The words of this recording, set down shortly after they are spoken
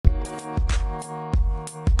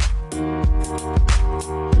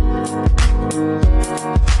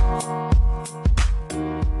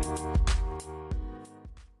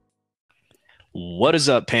What is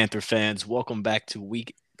up, Panther fans? Welcome back to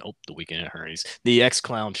the Weekend at Hurries, the X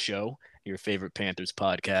Clown Show, your favorite Panthers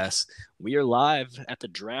podcast. We are live at the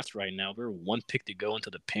draft right now. We're one pick to go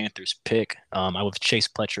into the Panthers pick. I'm with Chase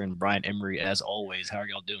Pletcher and Brian Emery as always. How are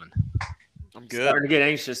y'all doing? I'm good. Starting to get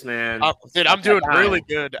anxious, man. Dude, I'm doing really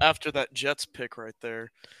good after that Jets pick right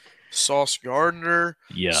there. Sauce Gardner.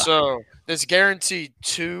 Yeah. So there's guaranteed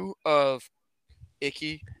two of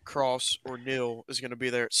Icky, Cross, or Neal is going to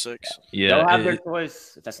be there at 6. Yeah. They'll have their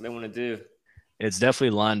choice if that's what they want to do. It's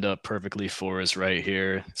definitely lined up perfectly for us right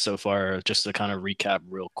here so far. Just to kind of recap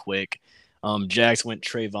real quick. Jags went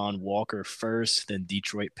Trayvon Walker first, then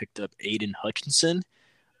Detroit picked up Aiden Hutchinson.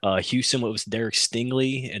 Houston went with Derek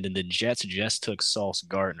Stingley, and then the Jets just took Sauce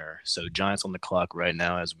Gardner. So Giants on the clock right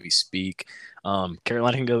now as we speak.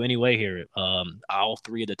 Carolina can go any way here. All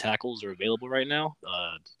three of the tackles are available right now,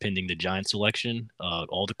 pending the Giants selection.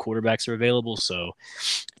 All the quarterbacks are available, so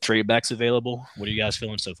trade backs available. What are you guys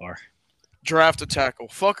feeling so far? Draft a tackle.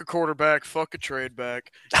 Fuck a quarterback. Fuck a trade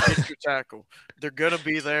back. Get your tackle. They're going to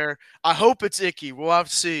be there. I hope it's Icky. We'll have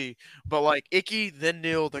to see. But, Icky, then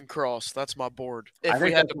Neal, then Cross. That's my board. If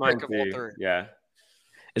we had to pick of all three. Yeah.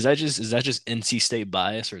 Is that just NC State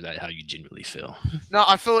bias, or is that how you genuinely feel? No,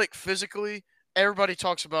 I feel like physically, everybody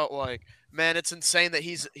talks about, man, it's insane that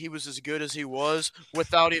he was as good as he was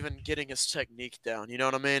without even getting his technique down. You know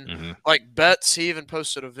what I mean? Mm-hmm. Betts, he even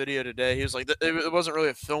posted a video today. He was like, it wasn't really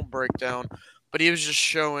a film breakdown, but he was just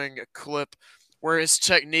showing a clip where his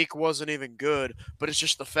technique wasn't even good, but it's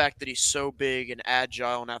just the fact that he's so big and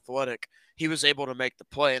agile and athletic, he was able to make the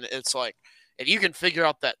play. And it's like, if you can figure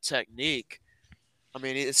out that technique, I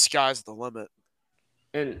mean, the sky's the limit.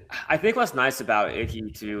 And I think what's nice about Icky,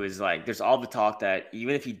 too, is, there's all the talk that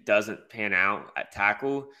even if he doesn't pan out at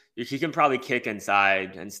tackle, he can probably kick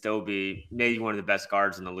inside and still be maybe one of the best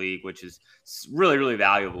guards in the league, which is really, really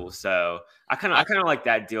valuable. So I kind of like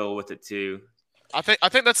that deal with it, too. I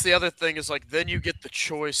think that's the other thing is, then you get the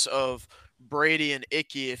choice of Brady and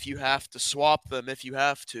Icky. If you have to swap them, if you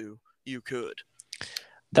have to, you could.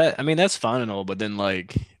 That's fine and all, but then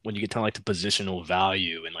when you get to the positional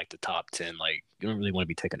value in the top 10, you don't really want to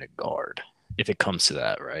be taking a guard if it comes to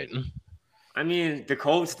that, right? I mean, the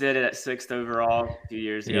Colts did it at 6th overall a few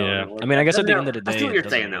years ago. Yeah, I guess at the end of the day, I see what you're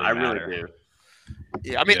saying, though. Really I really do.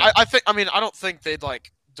 Yeah, I don't think they'd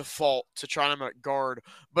default to trying him at guard,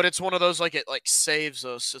 but it's one of those it saves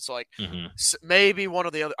us. It's maybe one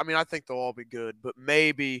of the other. I mean, I think they'll all be good, but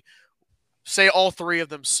maybe. Say all three of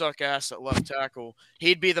them suck ass at left tackle,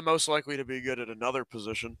 he'd be the most likely to be good at another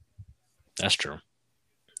position. That's true.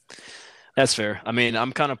 That's fair. I mean,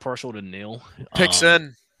 I'm kind of partial to Neal. Picks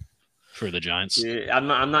in for the Giants. Yeah,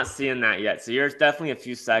 I'm not seeing that yet. So you're definitely a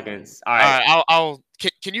few seconds. All right.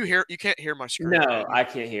 Can you hear? You can't hear my screen. No, I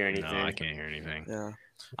can't hear anything. No, I can't hear anything. Yeah.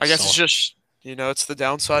 I guess it's just it's the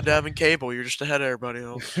downside to having cable. You're just ahead of everybody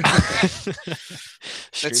else.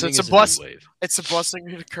 It's a blessing. It's a blessing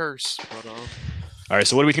and a curse. But, all right,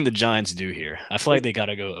 so what do we think the Giants do here? I feel like they got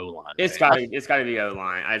to go O-line. It's got to be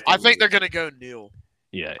O-line. I think they're going to go Neal.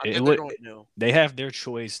 Yeah, Neal. They have their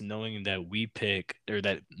choice knowing that we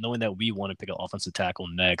want to pick an offensive tackle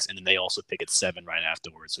next, and then they also pick at 7 right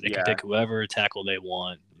afterwards. So they can pick whoever tackle they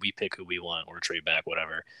want. We pick who we want or trade back,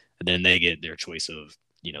 whatever. And then they get their choice of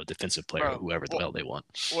defensive player, whoever the hell they want.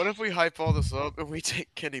 What if we hype all this up and we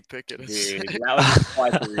take Kenny Pickett? Dude, that was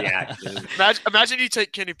quite the reaction. Imagine you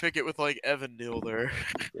take Kenny Pickett with Evan Neal there.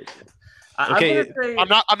 Okay, I'm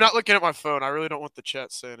not looking at my phone. I really don't want the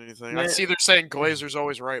chat saying anything. I see they're saying Glazer's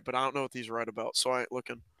always right, but I don't know what he's right about, so I ain't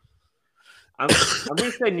looking. I'm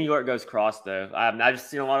gonna say New York goes Cross though. I've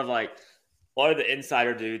just seen a lot of the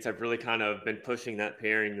insider dudes have really kind of been pushing that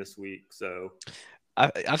pairing this week. So.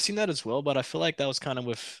 I've seen that as well, but I feel like that was kind of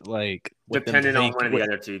with depending on one of the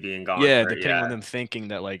other two being gone. Yeah, depending on them thinking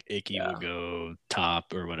that Icky will go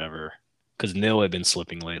top or whatever, because Neal had been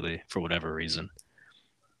slipping lately for whatever reason.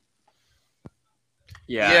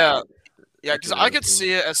 Yeah, because I could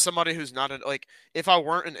see it as somebody who's not if I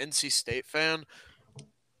weren't an NC State fan.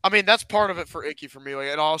 I mean, that's part of it for Icky for me.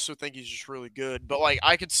 And I also think he's just really good. But,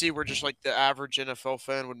 I could see where just, the average NFL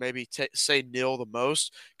fan would maybe say Neal the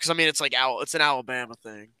most. Because, I mean, it's it's an Alabama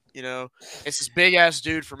thing, It's this big-ass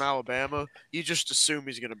dude from Alabama. You just assume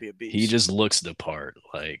he's going to be a beast. He just looks the part,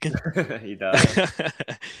 He does.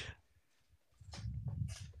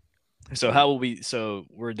 So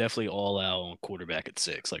we're definitely all out on quarterback at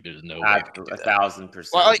 6. There's no way 1,000%.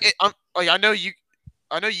 Well,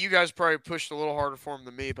 I know you guys probably pushed a little harder for him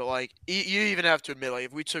than me, but you even have to admit,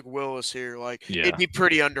 if we took Willis here, it'd be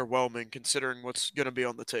pretty underwhelming considering what's going to be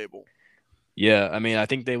on the table. Yeah, I mean, I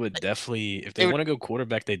think they would definitely, if they It would, want to go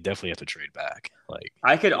quarterback, they definitely have to trade back. Like,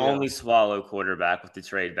 I could Yeah. only swallow quarterback with the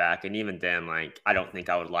trade back, and even then, like I don't think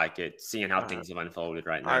I would like it, seeing how Uh, things have unfolded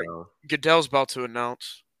right all right, now. Goodell's about to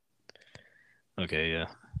announce. okay, yeah.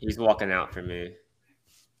 He's walking out for me.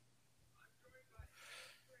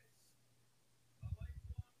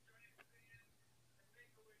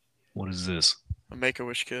 What is this? A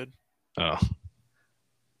Make-A-Wish kid. Oh,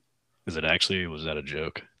 is it actually? Was that a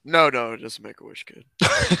joke? No, just a Make-A-Wish kid.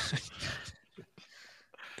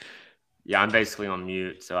 Yeah, I'm basically on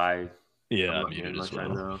mute, so Yeah, I'm I'm not doing muted as much right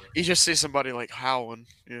well. now. You just see somebody like howling.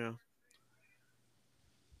 Yeah.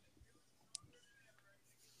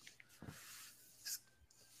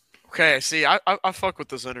 Okay, see, I fuck with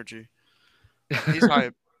this energy. He's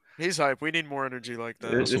hype. He's hype. We need more energy like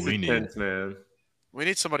that. That's This what we is need. tense, man. We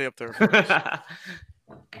need somebody up there. For us.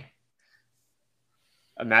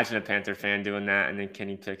 Imagine a Panther fan doing that, and then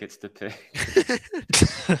Kenny Pickett's the pick.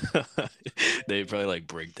 They probably like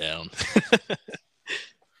break down.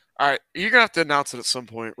 All right, you're gonna have to announce it at some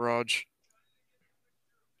point, Raj.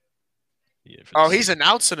 Yeah, Oh, he's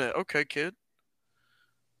announcing it. Okay, kid.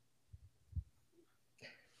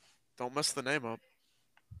 Don't mess the name up.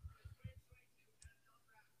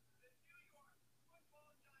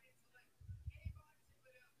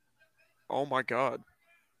 Oh my god.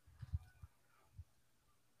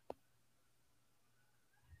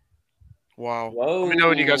 Wow. Whoa! Let me know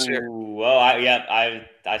when you guys hear. Whoa!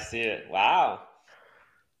 I see it. Wow.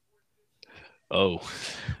 Oh,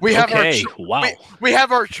 We have okay. our Wow. we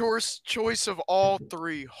have our choice of all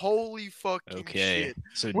three. Holy fucking Okay. shit!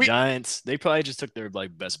 So We- Giants, they probably just took their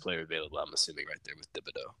like best player available. I'm assuming right there with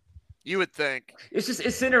Thibodeau. You would think.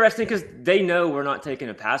 It's interesting because they know we're not taking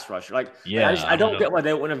a pass rusher. Yeah, I don't know. get why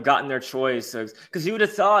they wouldn't have gotten their choice. Because you would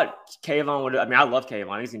have thought Kayvon would. I mean, I love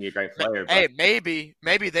Kayvon. He's gonna be a great player. Hey, maybe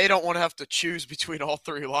they don't want to have to choose between all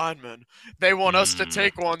three linemen. They want us to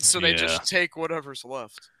take one, so they just take whatever's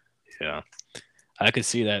left. Yeah. I could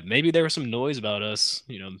see that. Maybe there was some noise about us,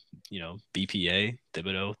 BPA,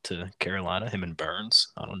 Thibodeau to Carolina, him and Burns.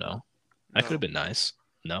 I don't know. That could have been nice.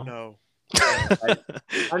 No. No.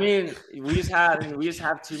 I mean, we just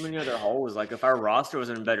have too many other holes. Like if our roster was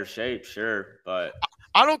in better shape, sure, but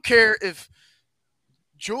I don't care if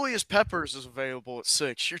Julius Peppers is available at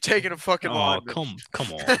 6. You're taking a fucking lineman.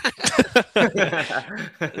 Come on.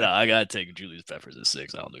 No, I gotta take Julius Peppers at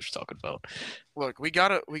 6. I don't know what you're talking about. Look, we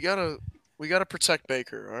gotta protect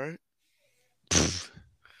Baker, all right?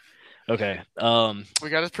 Okay. We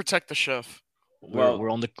gotta protect the chef. We're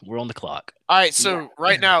on the clock. All right, so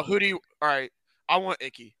right now, who do you? All right, I want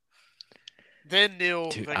Icky. Then Neil.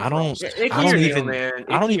 Dude, then I don't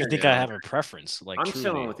Neil, even think I have a preference. Like I'm truly.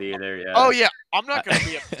 chilling with either. Yeah. Oh yeah, I'm not gonna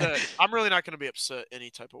be upset. I'm really not gonna be upset any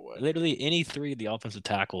type of way. Literally any three of the offensive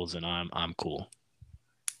tackles, and I'm cool.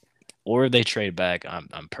 Or if they trade back,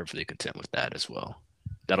 I'm perfectly content with that as well.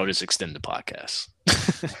 That'll just extend the podcast.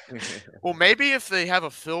 Well, maybe if they have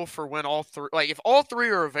a fill for when all three, like if all three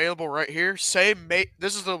are available right here,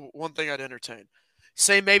 this is the one thing I'd entertain.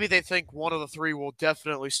 Say maybe they think one of the three will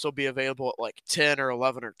definitely still be available at like 10 or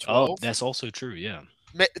 11 or 12. Oh, that's also true. Yeah.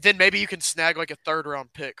 Then maybe you can snag like a 3rd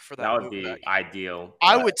round pick for that. That would be back. ideal.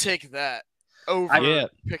 I would take that over Yeah.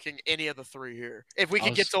 picking any of the three here. If we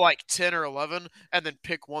could get to like 10 or 11 and then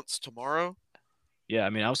pick once tomorrow. Yeah, I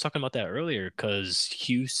mean, I was talking about that earlier because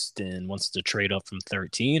Houston wants to trade up from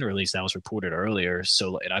 13, or at least that was reported earlier.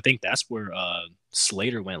 So, and I think that's where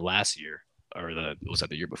Slater went last year, or was that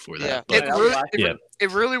the year before that? Yeah,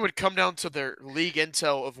 it really would come down to their league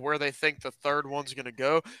intel of where they think the 3rd one's going to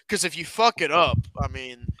go. Because if you fuck it up, I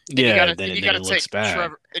mean, then you got to take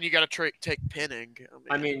Trevor, and you got to take Penning.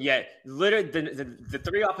 I mean, yeah, literally, the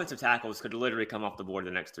 3 offensive tackles could literally come off the board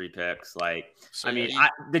the next 3 picks. Like, so, I mean,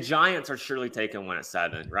 the Giants are surely taking one at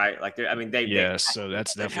 7, right? Like, I mean, so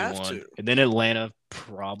that's definitely one. And then Atlanta,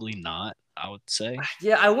 probably not. I would say.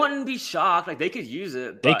 Yeah, I wouldn't be shocked. Like they could use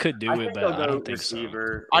it. They could do it, but I don't think so.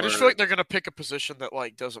 I just feel like they're gonna pick a position that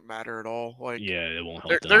like doesn't matter at all. Like it won't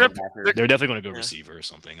help. They're definitely gonna go receiver or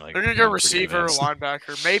something. Like they're gonna go receiver,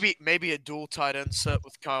 linebacker, maybe a dual tight end set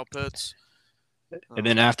with Kyle Pitts. And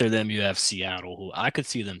then after them, you have Seattle, who I could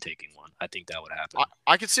see them taking one. I think that would happen.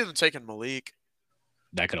 I could see them taking Malik.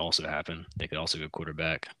 That could also happen. They could also go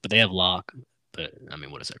quarterback, but they have Locke. But I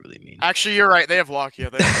mean, what does that really mean? Actually, you're right. They have Locke. Yeah.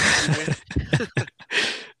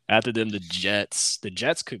 After them, the Jets. The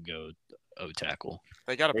Jets could go tackle.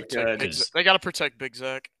 They gotta protect Big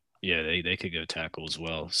Zach. Yeah, they could go tackle as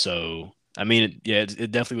well. So I mean,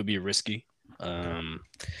 it definitely would be risky.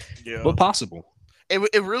 But possible.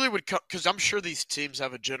 it really would come because I'm sure these teams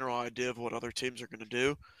have a general idea of what other teams are going to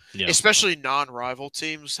do. Yeah. Especially non-rival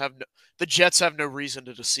teams the Jets have no reason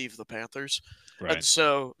to deceive the Panthers. Right. And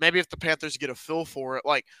so maybe if the Panthers get a feel for it,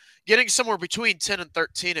 like getting somewhere between 10 and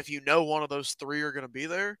 13, if you know one of those three are going to be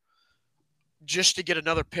there, just to get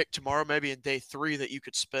another pick tomorrow, maybe in day 3 that you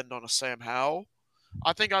could spend on a Sam Howell,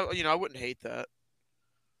 I think I wouldn't hate that.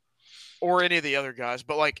 Or any of the other guys,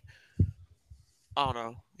 but like, I don't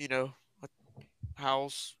know,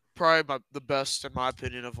 Howell's probably the best in my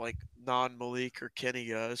opinion of like non-Malik or Kenny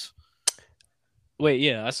guys. Wait,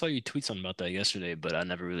 yeah, I saw you tweet something about that yesterday, but I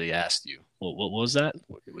never really asked you. What was that?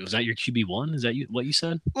 Was that your QB1? Is that what you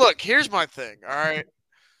said? Look, here's my thing, all right?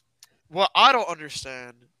 What I don't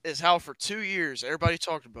understand is how for 2 years everybody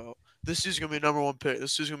talked about this dude's going to be number 1 pick.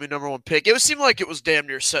 This dude's going to be number 1 pick. It would seem like it was damn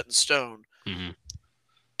near set in stone. Mm-hmm.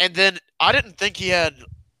 And then I didn't think he had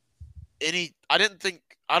any – I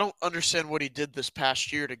don't understand what he did this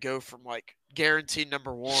past year to go from like guaranteed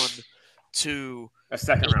number 1 to – a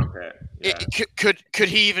second round pick. Yeah. Could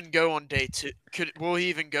he even go on day 2? Will he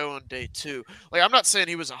even go on day 2? Like, I'm not saying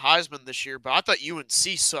he was a Heisman this year, but I thought UNC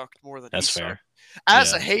sucked more than That's he fair. sucked.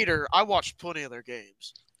 As a hater, I watched plenty of their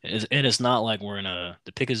games. It's not like we're in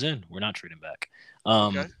the pick is in. We're not trading back.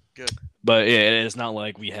 Okay, good. But yeah, it's not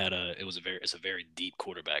like we had it's a very deep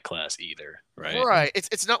quarterback class either, right? Right.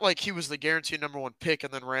 It's not like he was the guaranteed number 1 pick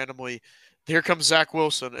and then randomly here comes Zach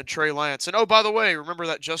Wilson and Trey Lance. And, oh, by the way, remember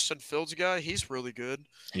that Justin Fields guy? He's really good.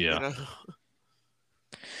 Yeah.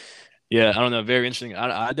 Yeah, I don't know. Very interesting.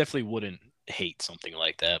 I definitely wouldn't hate something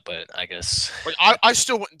like that, but I guess like, I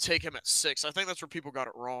still wouldn't take him at 6. I think that's where people got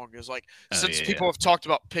it wrong. Is like since people have talked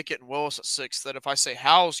about Pickett and Willis at 6, that if I say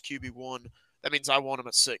Howell's QB1, that means I want him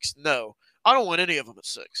at 6. No, I don't want any of them at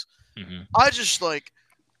 6. Mm-hmm. I just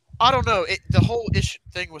I don't know. The whole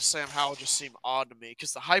thing with Sam Howell just seemed odd to me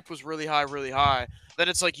because the hype was really high, really high. Then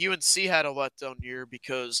it's like UNC had a letdown year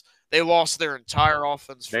because they lost their entire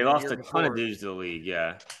offense. They lost a ton of dudes to the league,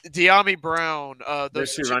 yeah. De'Ami Brown,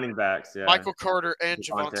 those two running backs, yeah. Michael Carter and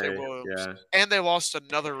Javonte Williams. Yeah. And they lost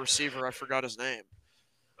another receiver. I forgot his name.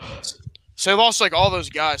 So they lost like all those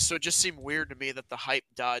guys. So it just seemed weird to me that the hype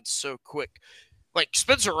died so quick. Like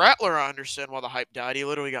Spencer Rattler, I understand why the hype died. He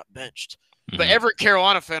literally got benched. But every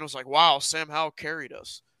Carolina fan was like, wow, Sam Howell carried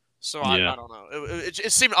us. So I don't know.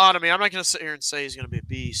 It seemed odd to me. I'm not going to sit here and say he's going to be a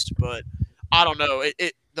beast, but I don't know.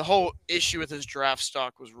 The whole issue with his draft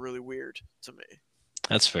stock was really weird to me.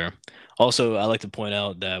 That's fair. Also, I like to point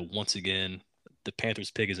out that once again, the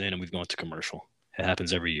Panthers pick is in and we've gone to commercial. It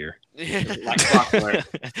happens every year. Like clockwork.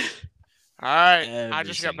 All right. I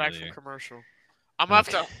just got back from commercial. I'm going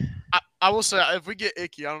to have to – I will say, if we get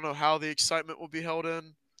Icky, I don't know how the excitement will be held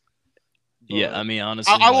in. Yeah, I mean,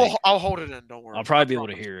 honestly, I'll hold it in. Don't worry. I'll probably be able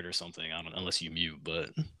to hear it or something. I don't, unless you mute. But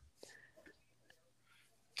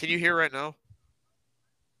can you hear right now?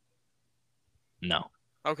 No.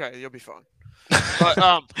 Okay, you'll be fine. But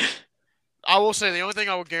I will say the only thing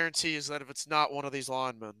I will guarantee is that if it's not one of these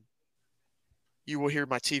linemen, you will hear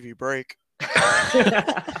my TV break.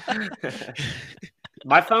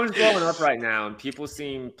 My phone's blowing up right now, and people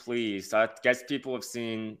seem pleased. So I guess people have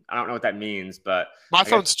seen. I don't know what that means, but my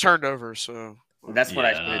phone's turned over, so that's what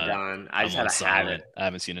I should have done. I just had to have it. I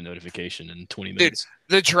haven't seen a notification in 20 minutes.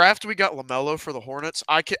 Dude, the draft we got LaMelo for the Hornets.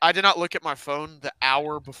 I did not look at my phone the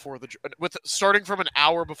hour before starting from an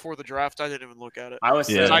hour before the draft. I didn't even look at it. I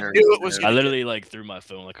knew it was. I literally threw my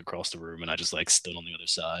phone across the room, and I just stood on the other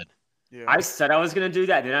side. Yeah. I said I was gonna do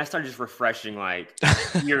that, then I started just refreshing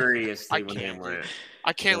furiously when they went.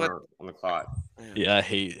 I can't let on the clock. Yeah, I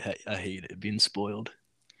hate it being spoiled.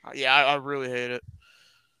 Yeah, I really hate it.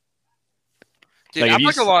 Dude, I'm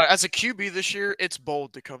not gonna lie. As a QB this year, it's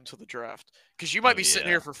bold to come to the draft because you might be sitting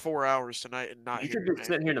here for 4 hours tonight and not. You could be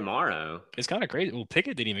sitting here tomorrow. It's kind of crazy. Well,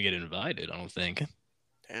 Pickett didn't even get invited. I don't think.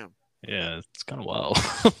 Damn. Yeah, it's kind of wild.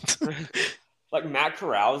 Like Matt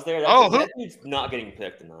Corral's there. That dude's not getting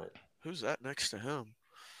picked tonight. Who's that next to him?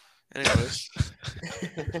 Anyways.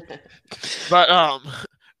 But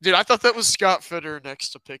dude, I thought that was Scott Fitter next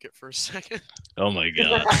to Pickett for a second. Oh my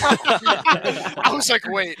god. I was like,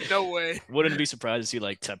 wait, no way. Wouldn't be surprised to see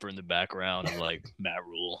Tepper in the background and Matt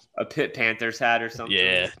Rule. A Pitt Panthers hat or something.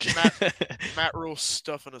 Yeah. Matt Rule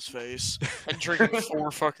stuffing his face and drinking 4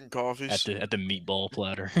 fucking coffees. At the meatball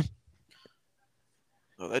platter.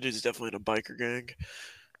 Oh, that dude's definitely in a biker gang.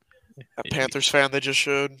 A Panthers fan they just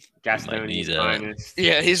showed. Gastonia.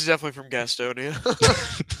 Yeah, he's definitely from Gastonia.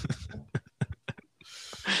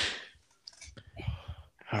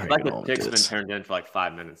 The pick's been turned in for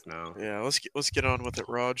 5 minutes now. Yeah, let's get on with it,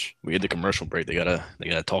 Raj. We had the commercial break. They gotta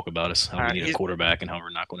talk about us. How we need a quarterback and how we're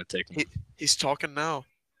not going to take him. He's talking now.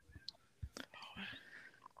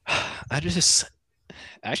 I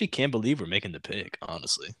actually can't believe we're making the pick,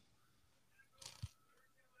 honestly.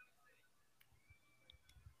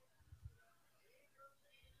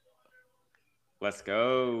 Let's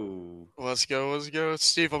go. Let's go. Let's go.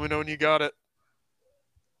 Steve, let me know when you got it.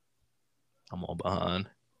 I'm all behind.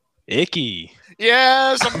 Icky.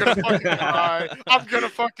 Yes, I'm gonna fucking cry. I'm gonna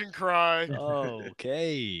fucking cry.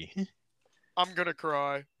 Okay. I'm gonna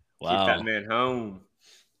cry. Keep that Wow. man home.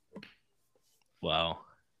 Wow.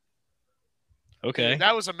 Okay. Dude,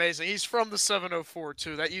 that was amazing. He's from the 704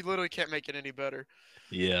 too. That you literally can't make it any better.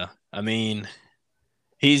 Yeah. I mean,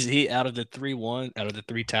 he out of the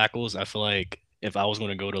 3 tackles, I feel like if I was going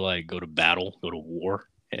to go to battle, go to war,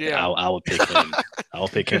 Yeah. I would pick him. I'll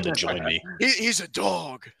pick him to join me. He's a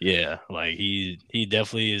dog. Yeah, like he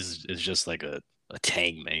definitely is just like a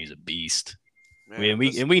tank, man. He's a beast. Man,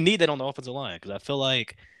 We need that on the offensive line because I feel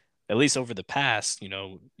like at least over the past,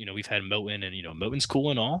 we've had Moten and Moten's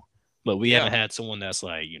cool and all, but we haven't had someone that's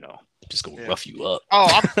like just gonna rough you up.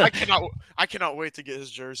 Oh, I cannot wait to get his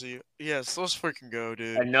jersey. Yes, let's freaking go,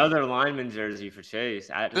 dude. Another lineman jersey for Chase.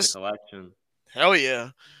 Add to the collection. Hell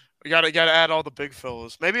yeah. We gotta add all the big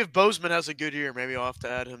fellas. Maybe if Bozeman has a good year, maybe I'll have to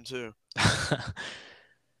add him too.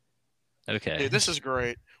 Okay. Dude, this is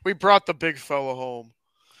great. We brought the big fella home.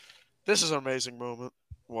 This is an amazing moment.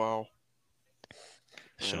 Wow.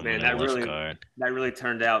 Man, that really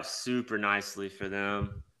turned out super nicely for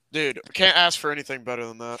them. Dude, can't ask for anything better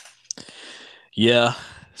than that. Yeah.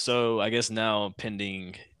 So I guess now,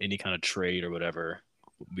 pending any kind of trade or whatever,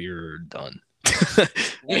 we're done.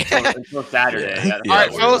 until Saturday. Yeah. All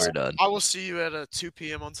right, fellas. We're done. I will see you at 2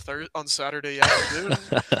 p.m. on Saturday afternoon.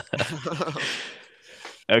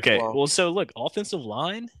 Okay. Wow. Well, so look, offensive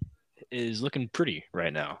line is looking pretty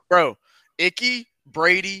right now. Bro, Icky,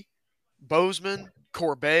 Brady, Bozeman,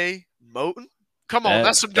 Corbet, Moten. Come on,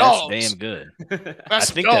 that's some dogs. That's damn good.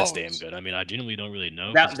 That's that's damn good. I mean, I genuinely don't really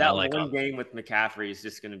know. That one game with McCaffrey is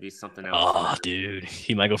just going to be something else. Oh, dude,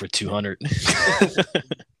 he might go for 200.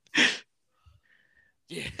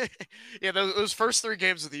 Yeah. Those first 3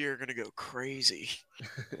 games of the year are going to go crazy.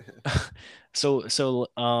 So,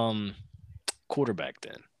 quarterback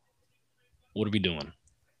then. What are we doing?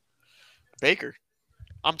 Baker.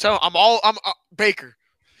 I'm Baker.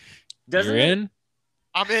 You're in?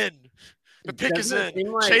 I'm in. The pick is in.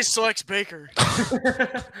 Chase selects Baker.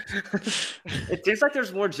 It seems like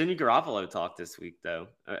there's more Jimmy Garoppolo talk this week, though,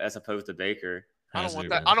 as opposed to Baker. I don't want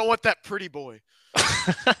that. I don't want that pretty boy.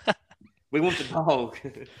 We want the dog.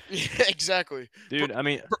 Yeah, exactly. Dude, I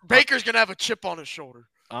mean, Baker's going to have a chip on his shoulder.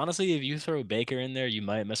 Honestly, if you throw Baker in there, you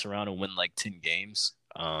might mess around and win like 10 games.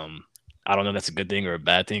 I don't know if that's a good thing or a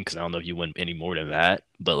bad thing because I don't know if you win any more than that.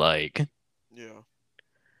 But yeah.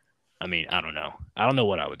 I mean, I don't know. I don't know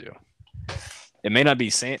what I would do. It may not be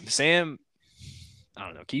Sam. I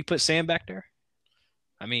don't know. Can you put Sam back there?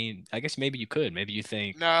 I mean, I guess maybe you could. Maybe you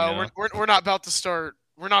think. No, we're not about to start.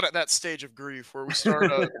 We're not at that stage of grief where we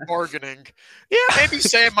start bargaining. Yeah, maybe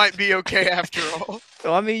Sam might be okay after all.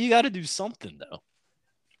 Well, I mean, you got to do something though.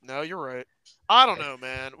 No, you're right. I don't know,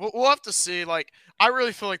 man. We'll have to see. I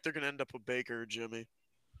really feel like they're going to end up with Baker or Jimmy.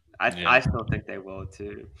 I still think they will,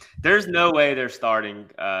 too. There's no way they're starting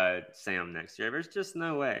Sam next year. There's just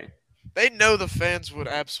no way. They know the fans would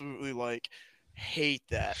absolutely, hate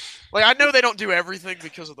that. I know they don't do everything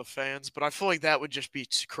because of the fans, but I feel like that would just be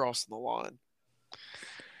crossing the line.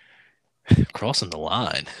 Crossing the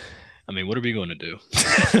line? I mean, what are we going to do?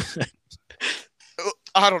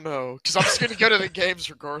 I don't know, because I'm just going to go to the games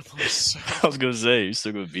regardless. So. I was going to say, you're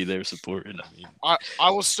still going to be there supporting. I mean,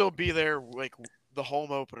 I will still be there, the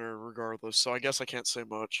home opener regardless, so I guess I can't say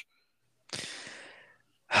much.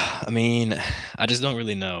 I mean, I just don't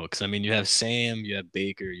really know, because, I mean, you have Sam, you have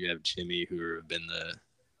Baker, you have Jimmy, who have been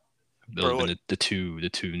the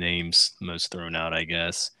two names most thrown out, I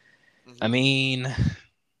guess. Mm-hmm. I mean,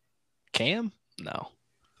 Cam? No.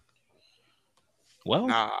 Well,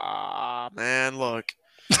 nah, man, look.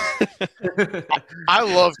 I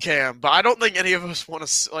love Cam, but I don't think any of us want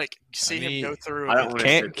to see him go through. I don't want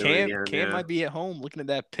to Cam might be at home looking at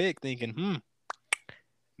that pick, thinking,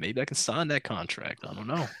 maybe I can sign that contract. I don't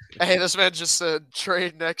know. Hey, this man just said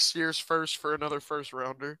trade next year's first for another first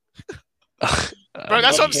rounder. Bro,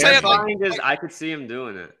 that's what I'm saying. I could see him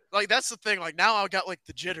doing it. That's the thing. Now I got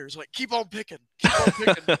the jitters. Keep on picking.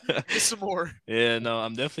 Get some more. Yeah, no,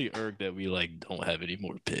 I'm definitely irked that we don't have any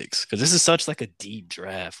more picks because this is such a deep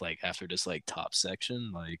draft. After this top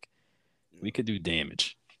section, we could do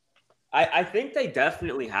damage. I think they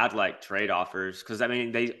definitely had trade offers because I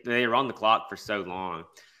mean they were on the clock for so long.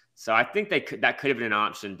 So I think that could have been an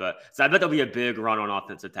option, but I bet there'll be a big run on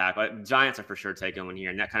offensive tackle. Giants are for sure taking one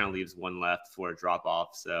here, and that kind of leaves one left for a drop off.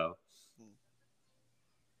 So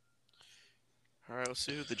All right, let's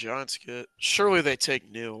see who the Giants get. Surely they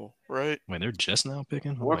take Neal, right? Wait, they're just now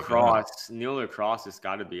picking? Oh Or my God. Cross. Neal or Cross has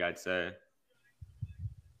got to be, I'd say.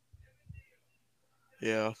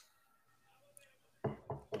 Yeah.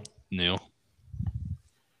 Neal.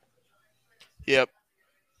 Yep.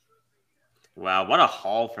 Wow, what a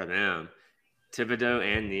haul for them. Thibodeau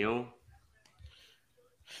and Neal.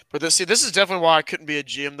 But this is definitely why I couldn't be a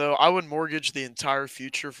GM, though. I would mortgage the entire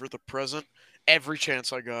future for the present every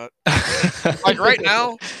chance I got. Like right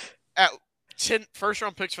now, at 10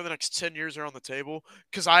 first-round picks for the next 10 years are on the table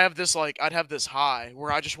because I have this, like, I'd have this high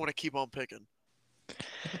where I just want to keep on picking.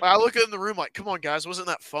 Like, I look in the room like, come on, guys, wasn't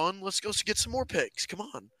that fun? Let's go get some more picks. Come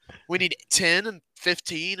on. We need 10 and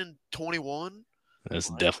 15 and 21.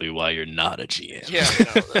 That's definitely why you're not a GM. Yeah,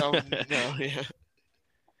 no, yeah.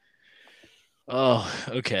 Oh,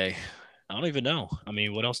 okay. I don't even know. I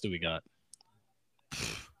mean, what else do we got?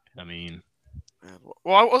 I mean, Man,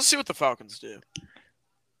 well, let's see what the Falcons do.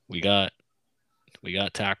 we got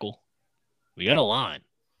tackle. We got a line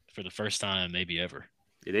for the first time maybe ever.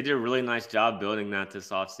 Yeah, they did a really nice job building that this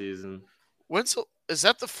offseason. Is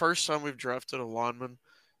that the first time we've drafted a lineman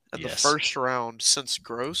in the first round since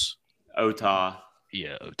Gross? Otah.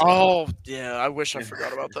 Yeah. Oh, yeah. I wish I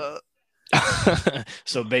forgot about that.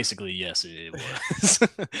 So basically, yes, it was.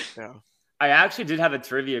 Yeah. I actually did have a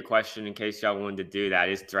trivia question in case y'all wanted to do that.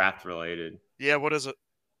 It's draft related. Yeah, what is it?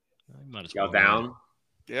 Might as Y'all well. down?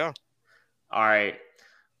 Yeah. All right.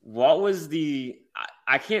 What was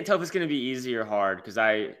I can't tell if it's going to be easy or hard because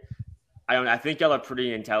I think y'all are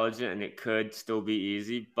pretty intelligent and it could still be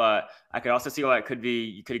easy, but I could also see why it could be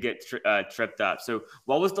you could get tripped up. So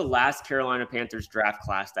what was the last Carolina Panthers draft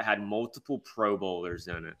class that had multiple Pro Bowlers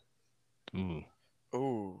in it?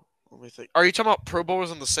 Ooh. Let me think. Are you talking about Pro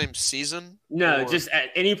Bowlers in the same season? No, just at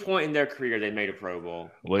any point in their career they made a Pro Bowl.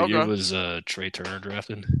 What year was Trey Turner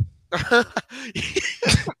drafted?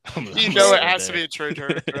 You know it has to be a Trey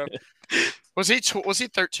Turner draft. Was he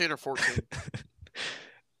 13 or 14?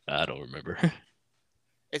 I don't remember.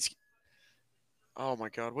 Oh my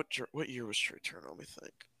God, what year was Trey Turner? Let me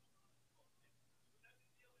think.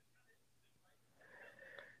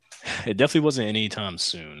 It definitely wasn't anytime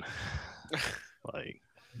soon. Like,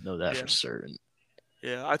 know that for certain.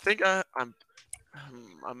 Yeah, I think I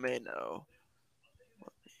may know.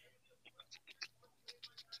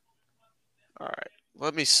 All right,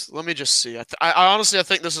 let me just see. I honestly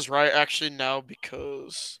think this is right actually now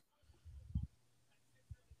because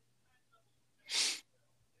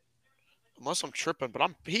unless I'm tripping, but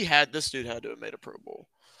this dude had to have made a Pro Bowl.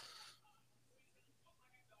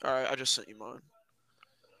 All right, I just sent you mine.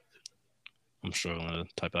 I'm struggling to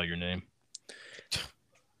type out your name.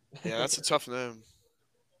 Yeah, that's a tough name.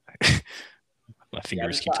 My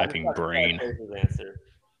fingers keep typing brain.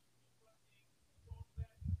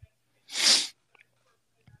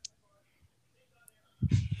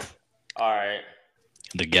 All right.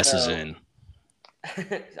 The guess is in. All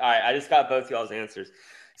right, I just got both y'all's answers.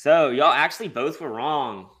 So y'all actually both were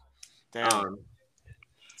wrong. Damn.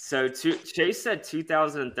 So Chase said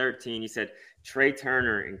 2013. He said Trey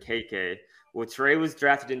Turner and KK. Well, Trey was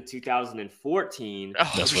drafted in 2014.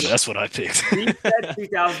 That's what I picked. He said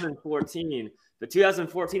 2014. The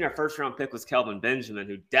 2014, our first round pick was Kelvin Benjamin,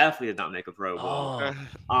 who definitely did not make a Pro Bowl.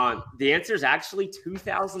 The answer is actually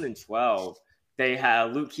 2012. They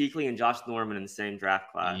had Luke Kuechly and Josh Norman in the same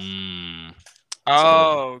draft class.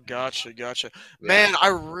 Oh, gotcha. Yeah. Man,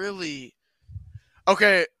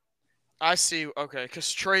 okay, I see. Okay,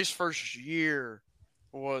 because Trey's first year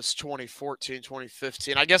was 2014,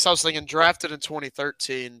 2015. I guess I was thinking drafted in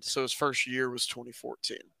 2013, so his first year was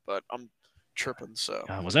 2014. But I'm tripping. So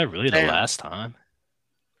was that really the last time?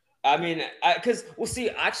 I mean,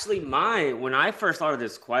 when I first thought of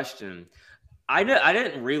this question, I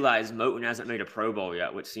didn't realize Moton hasn't made a Pro Bowl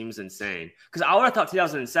yet, which seems insane. Because I would have thought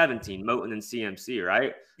 2017, Moton and CMC,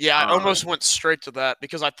 right? Yeah, I almost went straight to that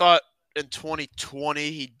because I thought in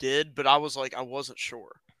 2020 he did, but I was like, I wasn't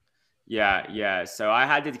sure. Yeah. So I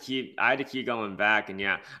had to keep going back, and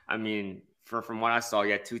yeah, I mean, from what I saw,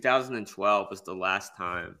 2012 was the last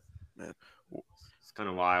time. Man, it's kind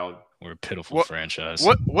of wild. We're a pitiful franchise.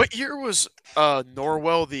 What year was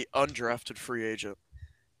Norwell the undrafted free agent?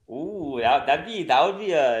 Ooh, that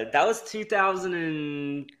was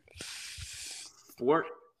 2004.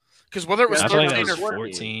 Because whether it was 13 or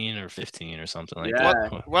 14 or 15 or something like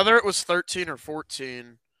that, whether it was 13 or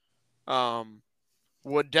 14,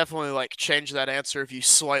 would definitely like change that answer if you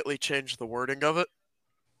slightly change the wording of it.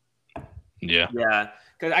 Yeah. Yeah,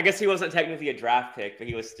 because I guess he wasn't technically a draft pick, but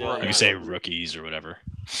he was still. You say rookies or whatever.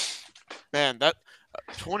 Man, that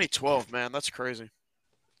 2012, man, that's crazy.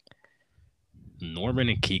 Norman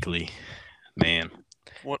and Kuechly. Man,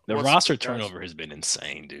 the what's roster guys? turnover has been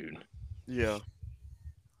insane, dude. Yeah.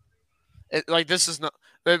 This is not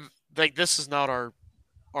this is not our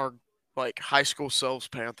like high school selves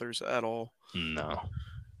Panthers at all. No.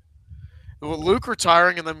 Well, Luke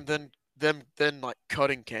retiring and then like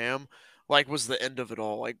cutting Cam like was the end of it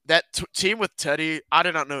all. Like that team with Teddy, I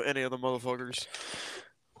did not know any of the motherfuckers.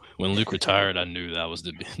 When Luke retired, I knew that was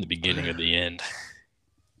the beginning of the end.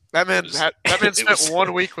 That man spent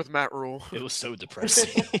 1 week with Matt Rule. It was so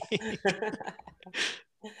depressing.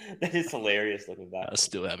 That is hilarious looking back. I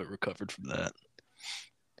still haven't recovered from that.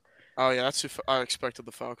 Oh yeah, that's who I expected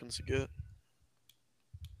the Falcons to get.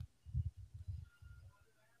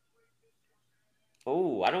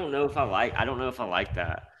 Oh, I don't know if I like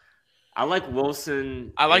that. I like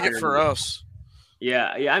Wilson. I like it for us.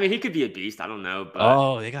 Yeah. I mean, he could be a beast. I don't know, but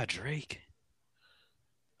Oh, they got Drake.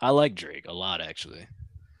 I like Drake a lot, actually.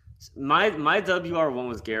 my WR1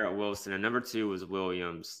 was Garrett Wilson, and number 2 was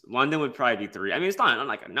Williams. London would probably be 3. I mean, it's not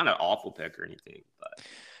an awful pick or anything, but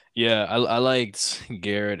Yeah, I liked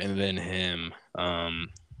Garrett and then him. I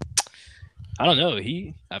don't know.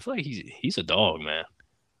 I feel like he's a dog, man.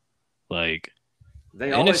 Like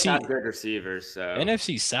they always have good receivers. So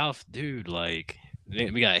NFC South, dude. Like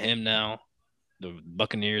we got him now. The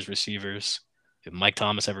Buccaneers receivers. If Mike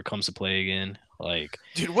Thomas ever comes to play again, like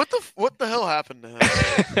dude, what the hell happened to him?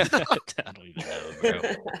 I don't even know, bro.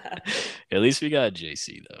 At least we got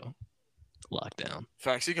JC though. Lockdown.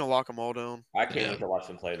 Facts, you can lock them all down. I can't wait to watch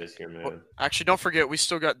them play this year, man. Well, actually, don't forget we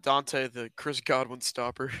still got Dante, the Chris Godwin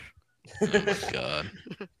stopper. Oh my god.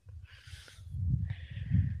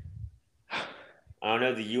 I don't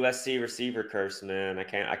know, the USC receiver curse, man. I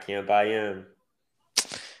can't buy in.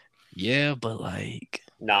 Yeah, but like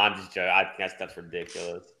Nah, I'm just joking. I think that stuff's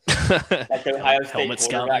ridiculous. Like the Ohio State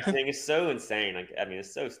quarterback thing is so insane. Like, I mean,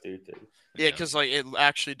 it's so stupid. Yeah, because like it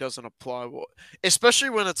actually doesn't apply,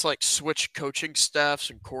 especially when it's like switch coaching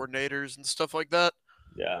staffs and coordinators and stuff like that.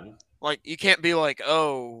 Yeah, like you can't be like,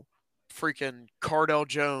 oh, freaking Cardell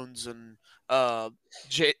Jones and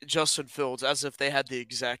Justin Fields as if they had the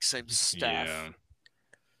exact same staff. Yeah.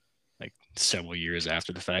 Like several years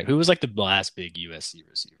after the fact. Who was like the last big USC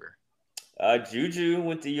receiver? Juju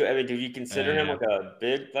went to you. I mean, do you consider him like a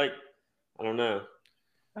big, like, I don't know.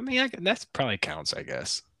 I mean, that's probably counts, I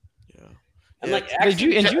guess. Yeah. And like,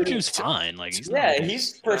 actually, Juju's fine. Like,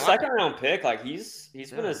 he's for a second round pick. Like, he's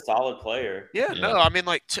been a solid player. Yeah, no, I mean,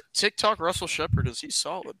 like TikTok Russell Shepard he's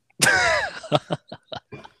solid.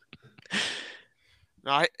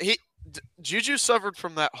 No, Juju suffered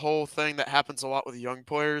from that whole thing that happens a lot with young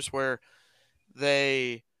players where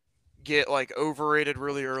they get like overrated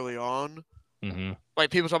really early on. Mm-hmm.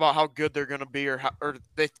 Like people talk about how good they're going to be, or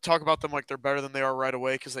they talk about them like they're better than they are right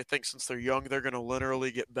away because they think since they're young they're going to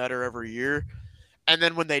literally get better every year. And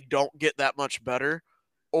then when they don't get that much better,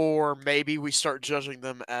 or maybe we start judging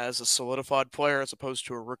them as a solidified player as opposed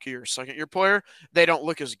to a rookie or second-year player, they don't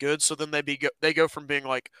look as good. So then they go from being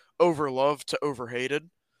like overloved to overhated.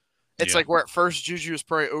 It's like where at first Juju was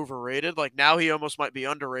probably overrated. Like now he almost might be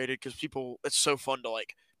underrated because it's so fun to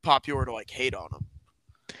like popular to like hate on him.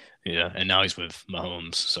 Yeah, and now he's with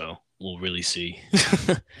Mahomes, so we'll really see.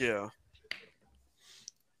 Yeah.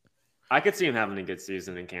 I could see him having a good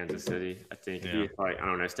season in Kansas City. I think if he I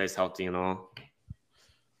don't know, stays healthy and all.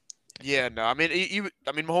 Yeah, no, I mean,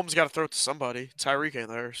 Mahomes got to throw it to somebody. Tyreek ain't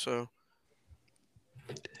there, so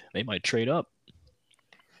they might trade up.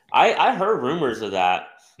 I heard rumors of that.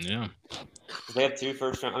 Yeah, they have 2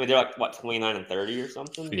 first round. I mean, they're like what 29 and 30 or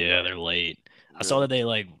something. Yeah, they're late. I saw that they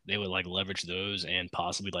would like leverage those and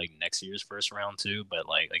possibly like next year's first round too. But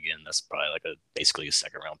like again, that's probably like basically a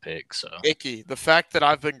second round pick. So icky. The fact that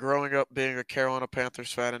I've been growing up being a Carolina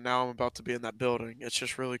Panthers fan and now I'm about to be in that building, it's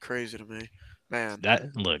just really crazy to me, man.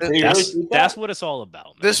 That's what it's all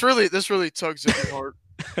about. Man. This really tugs at your heart.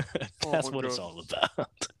 That's what it's all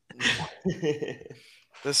about.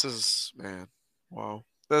 This is wow.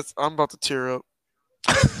 I'm about to tear up.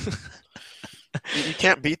 You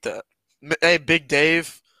can't beat that. Hey, Big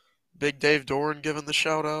Dave Doran giving the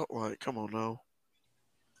shout out. Like, come on now.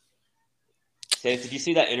 Dave, did you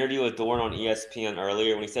see that interview with Doran on ESPN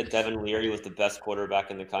earlier when he said Devin Leary was the best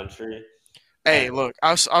quarterback in the country? Hey, look,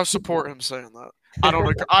 I support him saying that. I don't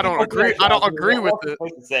agree. I don't agree with it.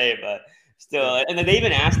 To say, but still, and then they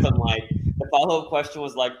even asked him like the follow-up question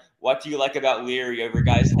was like, "What do you like about Leary over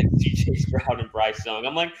guys like C.J. Stroud and Bryce Young?"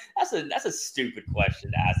 I'm like, that's a stupid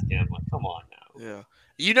question to ask him. Like, come on now. Yeah.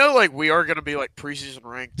 You know, like we are gonna be like preseason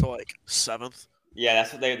ranked to like 7th. Yeah,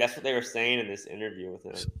 that's what they were saying in this interview with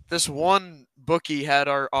him. This one bookie had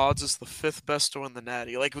our odds as the 5th best to win the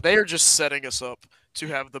Natty. Like they are just setting us up to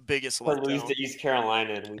have the biggest To lose letdown. to East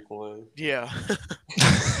Carolina in week 1. Yeah.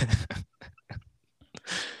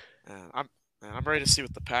 I'm ready to see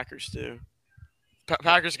what the Packers do.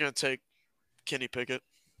 Packers going to take Kenny Pickett.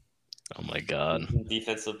 Oh my God.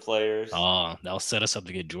 Defensive players. Oh, that'll set us up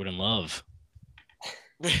to get Jordan Love.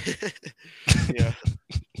 Yeah.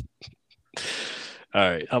 All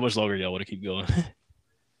right. How much longer y'all want to keep going?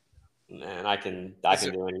 Man, I can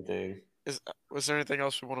do anything. Was there anything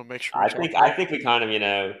else we want to make sure? I think we kind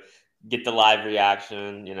of get the live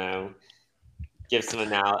reaction. Give some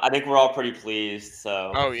analysis. I think we're all pretty pleased.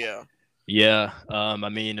 So. Oh yeah. Yeah. I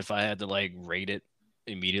mean, if I had to rate it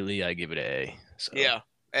immediately, I give it an A. So. Yeah.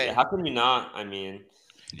 Hey. Yeah, how can you not? I mean.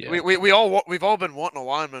 Yeah. We've all been wanting a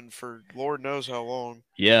lineman for Lord knows how long.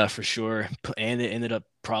 Yeah, for sure. And it ended up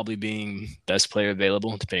probably being best player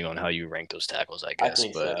available, depending on how you rank those tackles, I guess.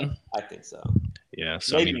 I think so. Yeah.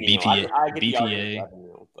 So maybe I mean,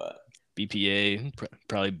 BPA, but BPA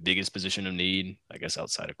probably biggest position of need, I guess,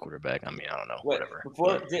 outside of quarterback. I mean, I don't know. Wait,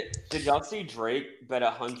 whatever. Did y'all see Drake bet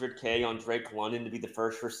 $100K on Drake London to be the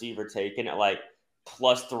first receiver taken at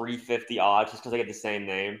plus 350 odds just because they get the same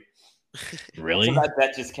name? Really? So that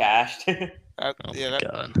bet just cashed.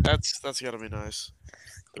 God. That's gotta be nice.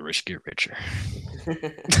 The rich get richer.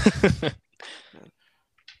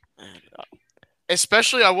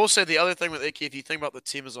 Especially, I will say the other thing with Icky, if you think about the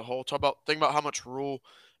team as a whole, think about how much Rule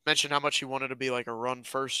mentioned how much he wanted to be like a run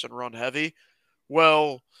first and run heavy.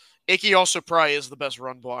 Well, Icky also probably is the best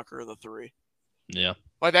run blocker of the three. Yeah.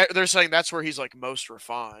 They're saying that's where he's most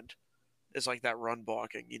refined. Is that run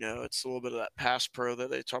blocking. It's a little bit of that pass pro that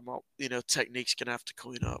they talk about. Techniques can have to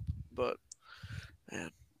clean up, but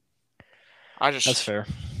man, that's fair.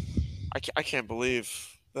 I can't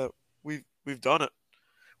believe that we've done it.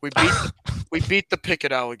 We beat the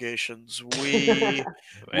Pickett allegations. We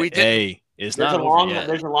did. Hey, it's not over yet.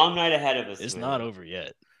 There's a long night ahead of us. It's not over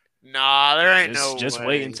yet. Nah, there ain't just way.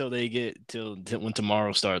 wait until they get till when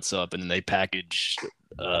tomorrow starts up, and then they package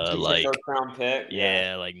first round pick.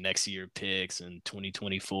 Yeah, next year picks and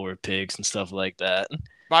 2024 picks and stuff like that.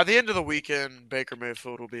 By the end of the weekend, Baker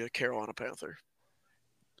Mayfield will be a Carolina Panther.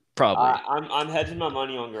 Probably. I'm hedging my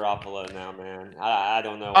money on Garoppolo now, man. I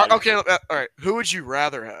don't know. Okay, all right. Who would you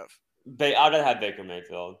rather have? I'd rather have Baker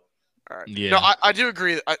Mayfield. All right. Yeah. No, I do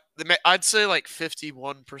agree. I'd say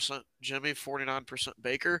 51% Jimmy, 49%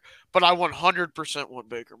 Baker, but I 100% want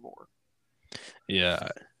Baker more. Yeah,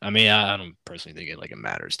 I mean, I don't personally think it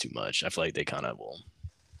matters too much. I feel like they kind of will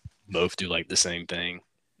both do the same thing.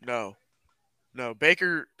 No,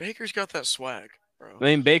 Baker's got that swag, bro.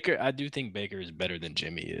 I mean, I do think Baker is better than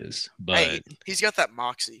Jimmy is, but hey, he's got that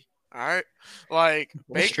moxie. All right,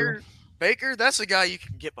 Baker, that's a guy you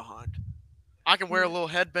can get behind. I can wear a little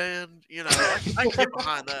headband, I can get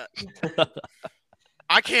behind that.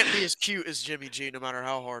 I can't be as cute as Jimmy G no matter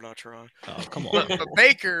how hard I try. Oh, come on. But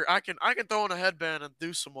Baker, I can throw on a headband and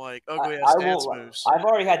do some ugly ass dance moves. I've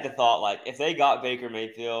already had the thought if they got Baker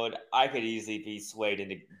Mayfield, I could easily be swayed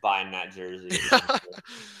into buying that jersey.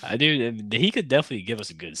 I do. He could definitely give us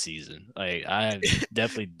a good season. I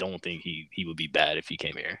definitely don't think he would be bad if he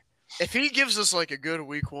came here. If he gives us a good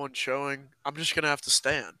week 1 showing, I'm just gonna have to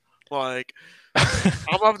stand. I'm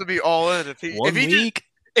gonna have to be all in.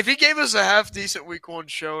 If he gave us a half decent week 1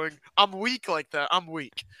 showing, I'm weak like that. I'm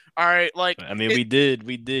weak. All right, I mean, we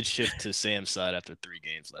did shift to Sam's side after 3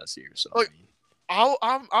 games last year. So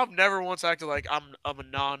I've never once acted like I'm a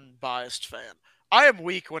non-biased fan. I am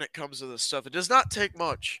weak when it comes to this stuff. It does not take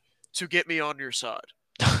much to get me on your side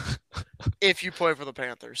if you play for the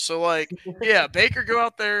Panthers. So yeah, Baker go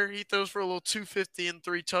out there, he throws for a little 250 and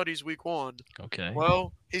 3 tutties week 1. Okay.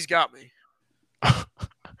 Well, he's got me.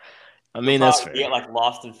 I mean, that's fair. Get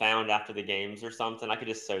lost and found after the games or something. I could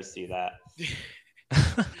just so see that.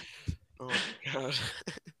 Oh my god!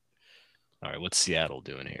 All right, what's Seattle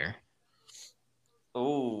doing here?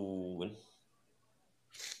 Ooh,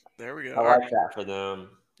 there we go. I like that for them.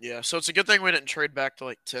 Yeah, so it's a good thing we didn't trade back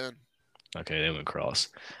to 10. Okay, they went cross.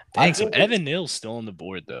 Dang, so Evan Neal's still on the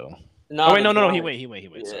board though. No, no. He went.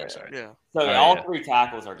 Yeah. Sorry. Yeah. So all 3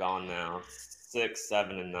 tackles are gone now. 6,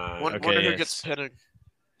 7, and 9. Wonder who gets pitting.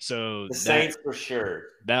 So the Saints for sure.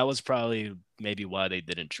 That was probably maybe why they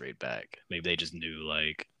didn't trade back. Maybe they just knew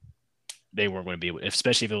they weren't going to be able,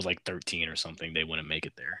 especially if it was 13 or something, they wouldn't make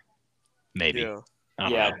it there. Maybe.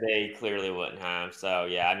 Yeah. They clearly wouldn't have. So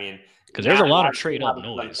yeah, I mean, because there's a lot of trade up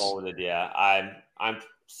noise. Yeah, I'm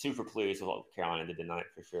super pleased with what Carolina did tonight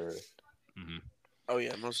for sure. Mm-hmm. Oh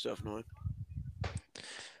yeah, most definitely.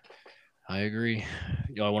 I agree.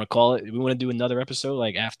 Y'all want to call it? We want to do another episode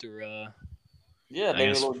after. Yeah,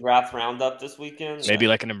 maybe a little draft roundup this weekend. Maybe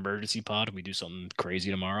an emergency pod. We do something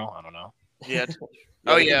crazy tomorrow. I don't know. Yeah. Yeah,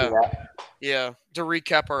 Oh we can yeah. do that. Yeah. To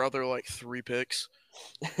recap our other like 3 picks.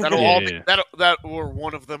 That'll all be, that or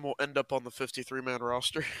one of them will end up on the 53-man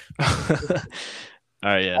roster. All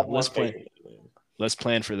right, yeah. Have more faith in it, man. Let's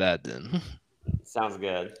plan for that then. Sounds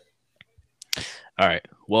good. All right.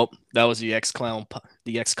 Well, that was the X Clown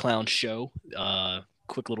show.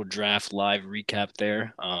 Quick little draft live recap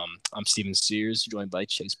there. I'm Steven Sears, joined by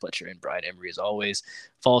Chase Pletcher and Brian Emery as always.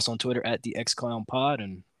 Follow us on Twitter at the X Clown Pod,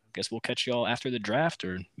 and I guess we'll catch y'all after the draft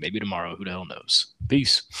or maybe tomorrow. Who the hell knows?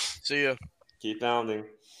 Peace. See ya. Keep pounding.